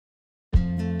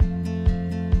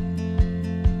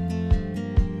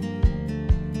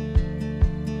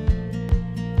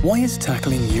Why is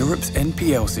tackling Europe's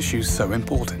NPLs issues so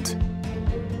important?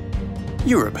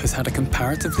 Europe has had a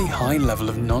comparatively high level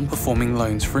of non-performing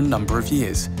loans for a number of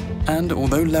years, and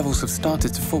although levels have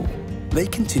started to fall, they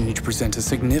continue to present a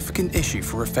significant issue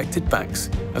for affected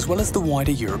banks, as well as the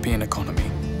wider European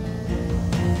economy.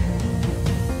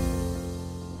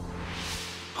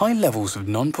 High levels of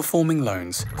non-performing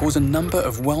loans cause a number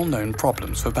of well-known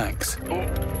problems for banks.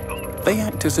 They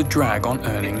act as a drag on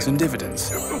earnings and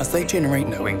dividends, as they generate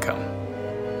no income.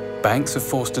 Banks are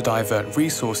forced to divert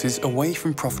resources away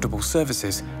from profitable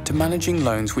services to managing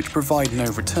loans which provide no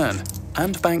return,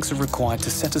 and banks are required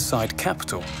to set aside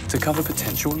capital to cover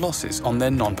potential losses on their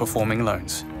non-performing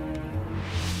loans.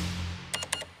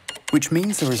 Which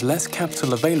means there is less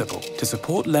capital available to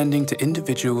support lending to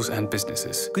individuals and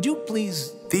businesses. Could you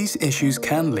please? These issues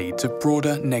can lead to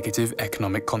broader negative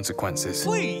economic consequences.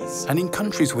 Please! And in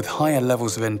countries with higher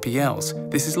levels of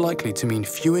NPLs, this is likely to mean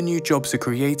fewer new jobs are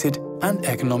created and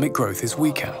economic growth is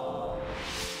weaker.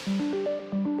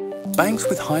 Banks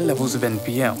with high levels of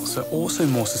NPLs are also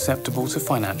more susceptible to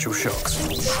financial shocks,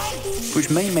 which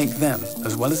may make them,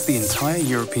 as well as the entire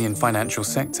European financial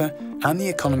sector and the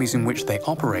economies in which they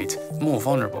operate, more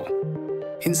vulnerable.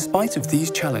 In spite of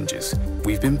these challenges,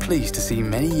 we've been pleased to see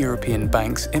many European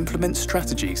banks implement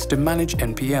strategies to manage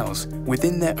NPLs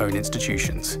within their own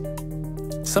institutions.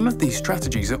 Some of these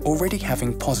strategies are already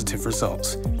having positive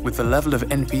results, with the level of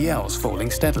NPLs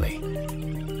falling steadily.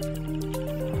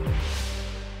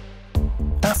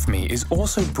 AFME is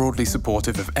also broadly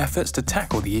supportive of efforts to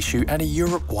tackle the issue at a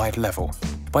Europe-wide level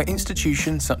by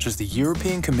institutions such as the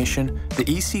European Commission, the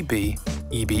ECB,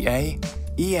 EBA,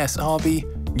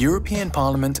 ESRB, European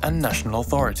Parliament and national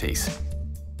authorities.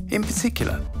 In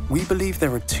particular, we believe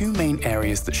there are two main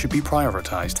areas that should be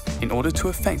prioritised in order to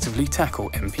effectively tackle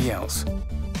NPLs.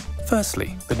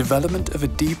 Firstly, the development of a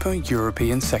deeper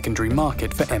European secondary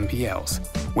market for NPLs,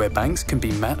 where banks can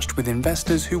be matched with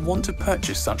investors who want to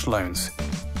purchase such loans.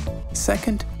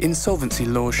 Second, insolvency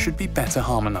laws should be better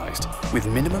harmonised, with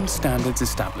minimum standards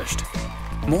established.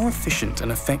 More efficient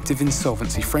and effective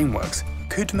insolvency frameworks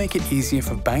could make it easier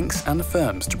for banks and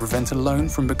firms to prevent a loan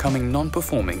from becoming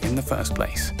non-performing in the first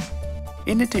place.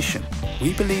 In addition,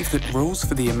 we believe that rules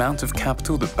for the amount of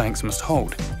capital that banks must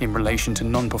hold in relation to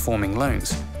non-performing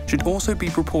loans should also be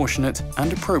proportionate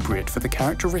and appropriate for the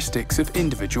characteristics of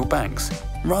individual banks,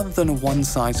 rather than a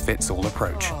one-size-fits-all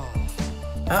approach.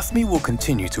 AFME will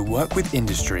continue to work with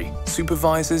industry,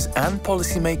 supervisors and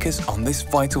policymakers on this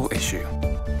vital issue.